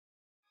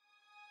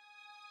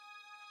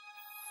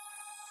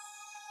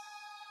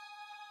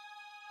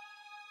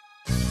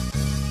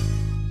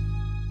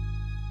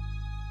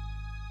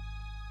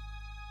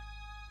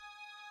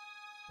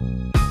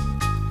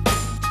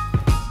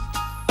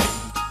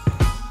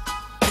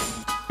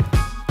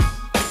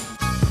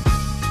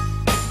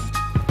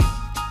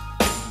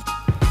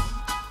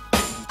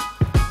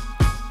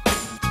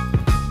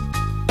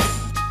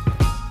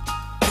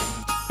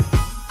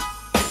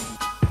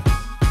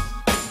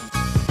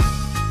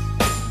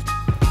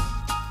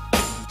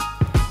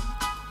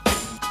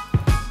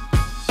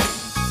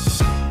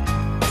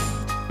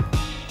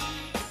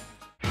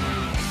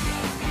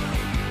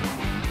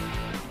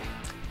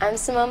I'm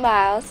Simone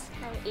Biles.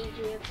 I'm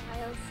Adria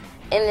Biles.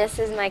 And this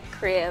is my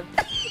crib.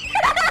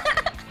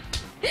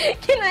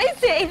 Can I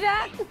say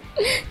that?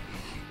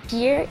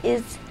 Here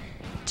is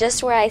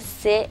just where I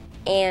sit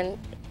and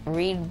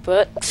read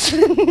books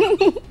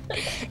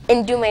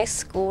and do my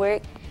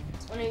schoolwork.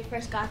 When we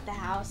first got the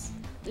house,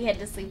 we had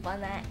to sleep on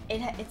that.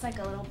 It's like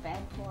a little bed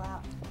pull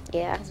out.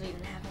 Yeah. Because we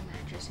didn't have a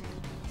mattress or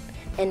anything.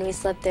 And we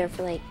slept there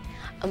for like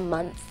a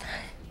month.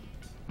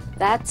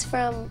 That's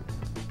from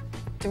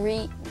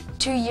 2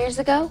 years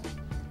ago.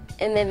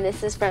 And then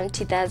this is from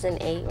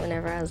 2008,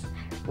 whenever I was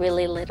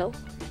really little,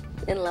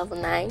 in level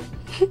 9. Well,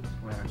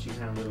 aren't you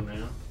kind of little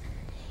now?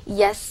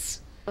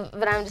 Yes,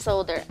 but I'm just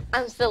older.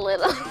 I'm still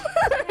little.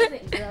 It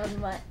hasn't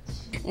grown much.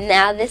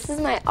 Now this is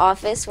my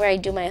office where I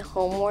do my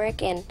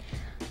homework and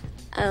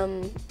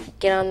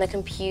get on the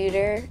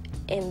computer,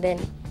 and then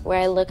where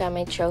I look at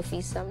my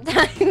trophies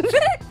sometimes. If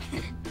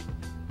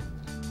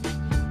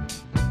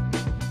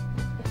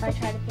I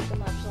try to pick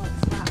them up, she'll like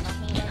slap my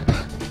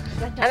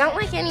hand. I don't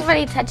like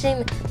anybody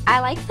touching. I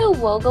like the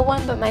Woga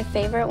one, but my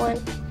favorite one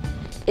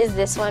is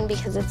this one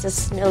because it's a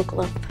snow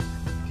globe.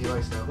 Do you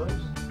like snow globes?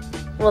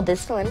 Well,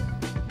 this one.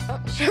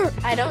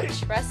 I don't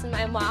trust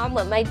my mom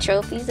with my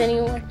trophies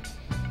anymore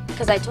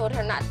because I told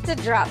her not to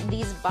drop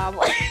these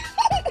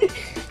bobbleheads,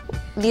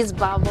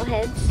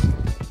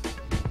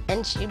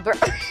 and she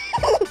broke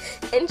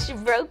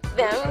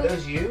them. Are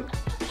those you?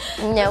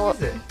 No. What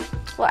is it?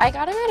 Well, I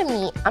got them at a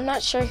meet. I'm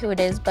not sure who it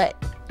is, but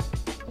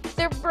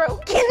they're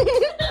broken.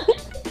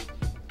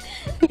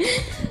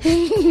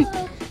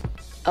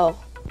 Oh,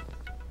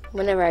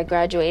 whenever I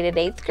graduated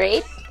 8th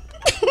grade.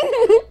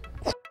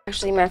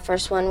 Actually, my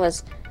first one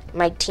was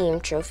my team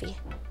trophy.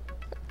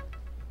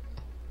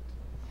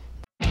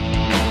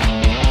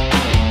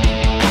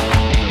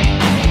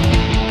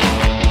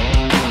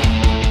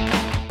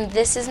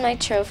 This is my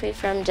trophy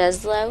from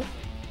Jeslo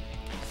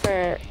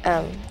for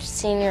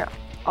senior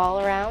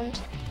all-around.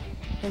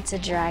 It's a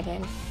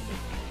dragon.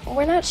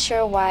 We're not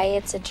sure why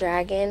it's a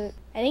dragon.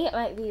 I think it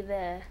might be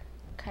the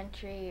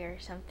country or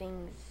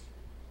something's,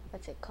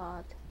 what's it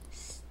called?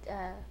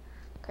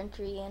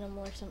 Country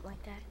animal or something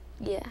like that.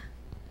 Yeah.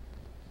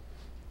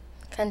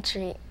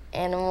 Country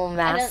animal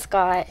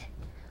mascot,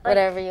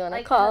 whatever you want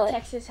to call it.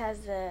 Texas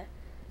has the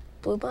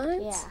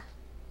Bluebonnet? yeah.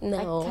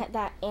 No. Like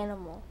that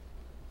animal.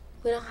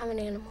 We don't have an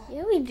animal.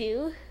 Yeah, we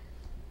do.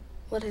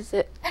 What is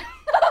it?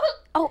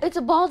 Oh, it's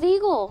a bald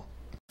eagle.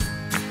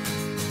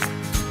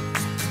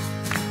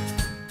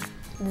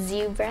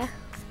 Zebra.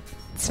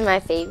 It's my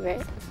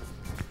favorite.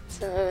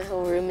 So my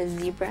whole room is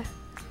zebra.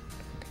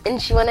 And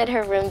she wanted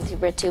her room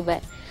zebra too,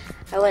 but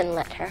I wouldn't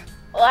let her.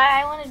 Well,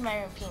 I wanted my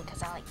room pink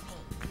because I like pink.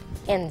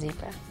 And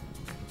zebra.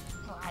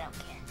 Well, I don't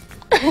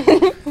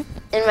care.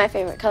 And my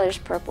favorite color is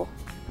purple.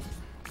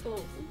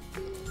 Ooh.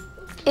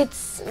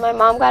 My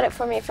mom got it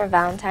for me for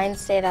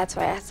Valentine's Day. That's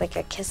why it has like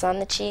a kiss on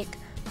the cheek.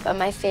 But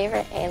my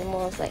favorite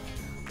animal is like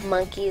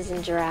monkeys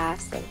and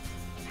giraffes and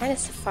kind of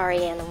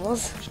safari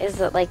animals. Is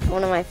like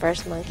one of my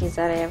first monkeys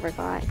that I ever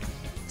got.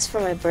 It's for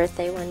my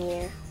birthday one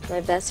year.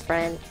 My best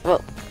friend,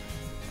 well,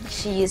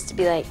 she used to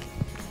be like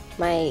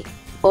my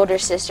older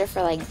sister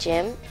for like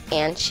gym,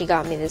 and she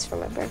got me this for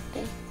my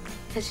birthday.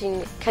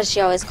 Cause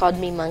she always called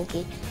me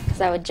Monkey,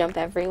 because I would jump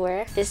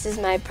everywhere. This is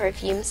my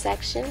perfume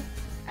section.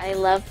 I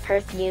love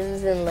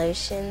perfumes and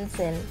lotions,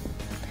 and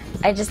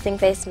I just think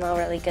they smell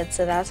really good,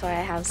 so that's why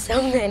I have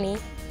so many.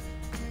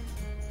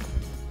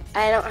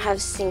 I don't have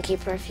stinky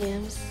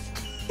perfumes.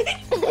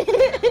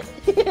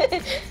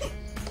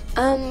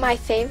 My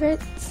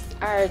favorites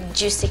are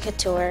Juicy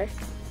Couture.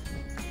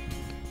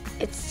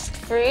 It's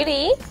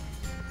fruity.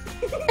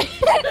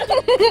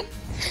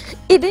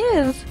 It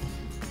is.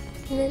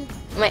 And then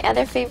my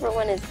other favorite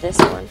one is this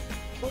one.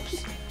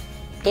 Oops.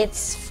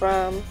 It's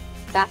from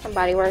Bath &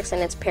 Body Works,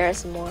 and it's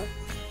Paris Amour.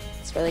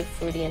 It's really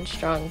fruity and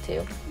strong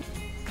too.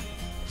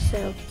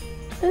 So,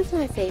 those are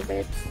my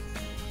favorites.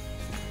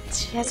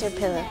 She has her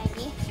pillow.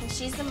 Maggie, and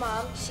she's the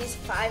mom. She's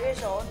 5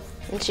 years old.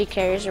 And she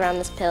carries around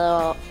this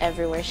pillow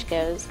everywhere she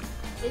goes.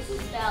 This is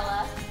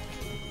Bella.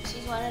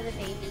 She's one of the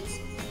babies.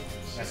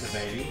 That's a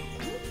baby?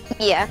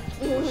 Yeah.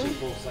 Or is she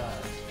full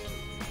size?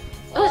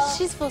 Oh,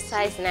 she's full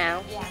size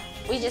now. Yeah.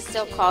 We just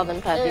still call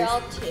them puppies. They're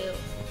all 2.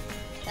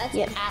 That's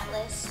Yeah.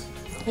 Atlas.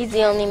 He's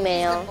the only He's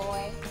male. the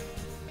boy.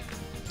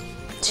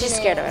 She's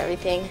scared of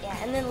everything. Yeah,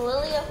 and then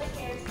Lily over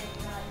here is the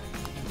nun.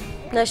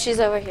 No, she's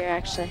over here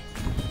actually.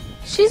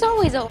 She's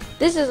always over.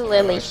 This is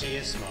Lily. Oh, she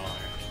is smaller.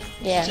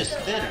 Yeah. She's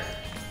just thinner.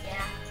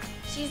 Yeah.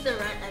 She's the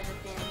runt of the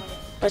family.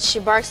 But she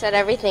barks at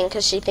everything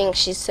because she thinks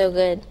she's so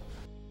good.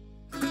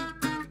 I'm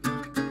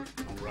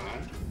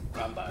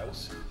Ron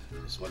Biles.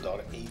 This is my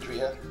daughter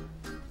Adria.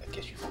 I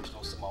guess you folks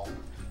know Simone.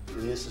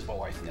 And this is my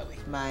wife Nellie.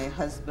 My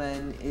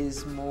husband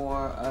is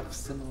more of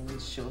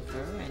Simone's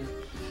chauffeur, and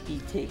he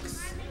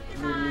takes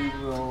the lead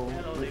role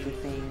with the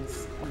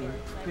things, I mean,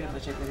 pretty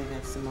much everything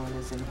that Simone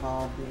is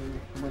involved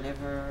in.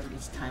 Whenever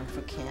it's time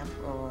for camp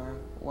or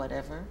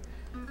whatever,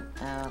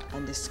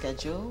 on the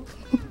schedule,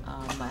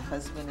 my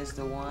husband is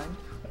the one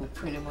who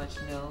pretty much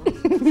knows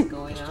what's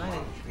going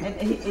on, and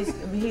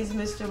he's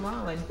Mr.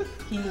 Mom, and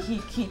he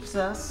keeps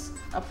us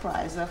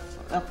apprised of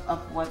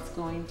what's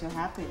going to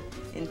happen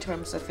in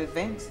terms of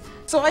events.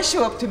 So I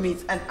show up to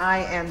meets, and I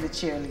am the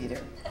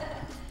cheerleader.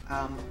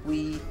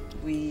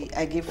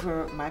 I give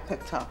her my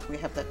pep talk. We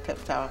have that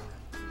pep talk.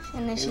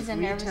 And then she's a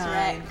every nervous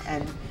time,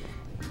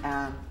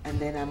 wreck. and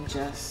then I'm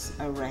just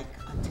a wreck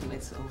until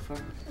it's over.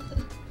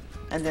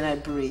 And then I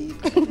breathe.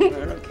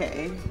 We're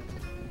okay.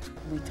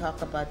 We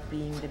talk about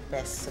being the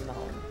best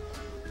Simone.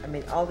 I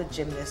mean, all the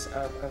gymnasts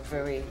are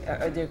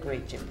they're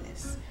great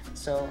gymnasts.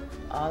 So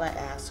all I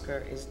ask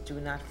her is do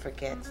not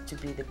forget to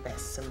be the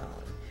best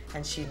Simone.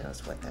 And she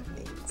knows what that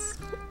means.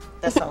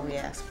 That's all we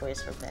ask for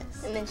is her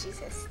best. And then she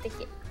says, stick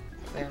it.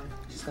 Yeah,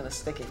 she's gonna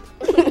stick it.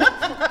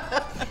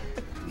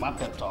 My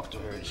pep talk to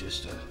her is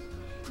just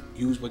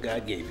use what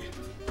God gave you.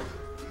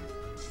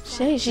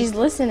 Shay, she's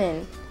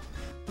listening.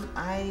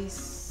 I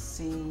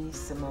see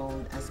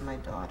Simone as my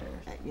daughter.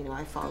 You know,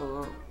 I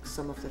follow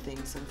some of the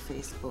things on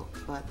Facebook,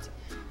 but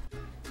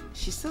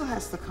she still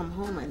has to come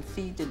home and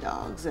feed the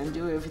dogs and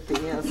do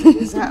everything else in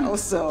this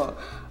house. So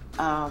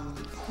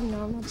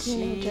Normal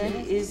teenager.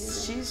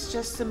 she's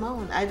just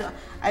Simone.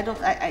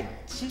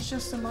 She's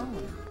just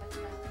Simone.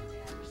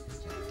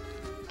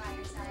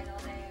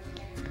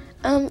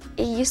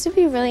 It used to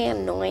be really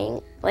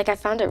annoying. Like, I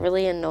found it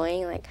really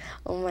annoying, like,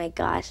 oh my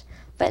gosh.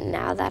 But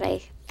now that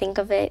I think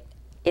of it,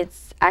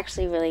 it's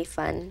actually really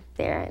fun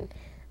there, and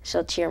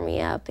she'll cheer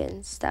me up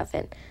and stuff,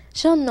 and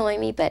she'll annoy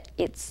me, but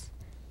it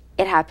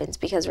happens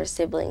because we're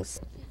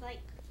siblings.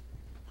 Like,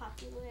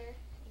 popular,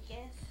 I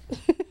guess.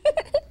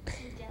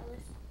 I'm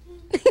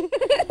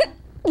jealous.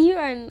 You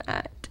are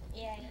not.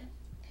 Yeah,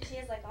 she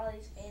has like all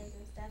these fans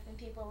and stuff, and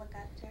people look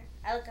up to her.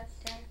 I look up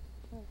to her.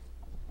 So.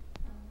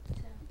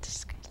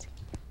 Just crazy.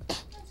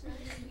 That's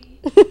really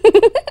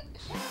sweet.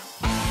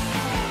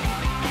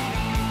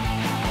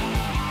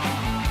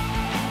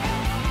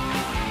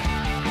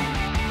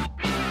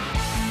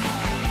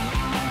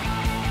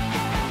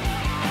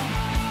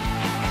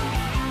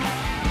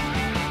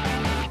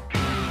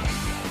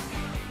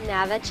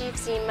 Now that you've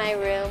seen my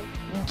room,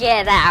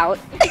 get out.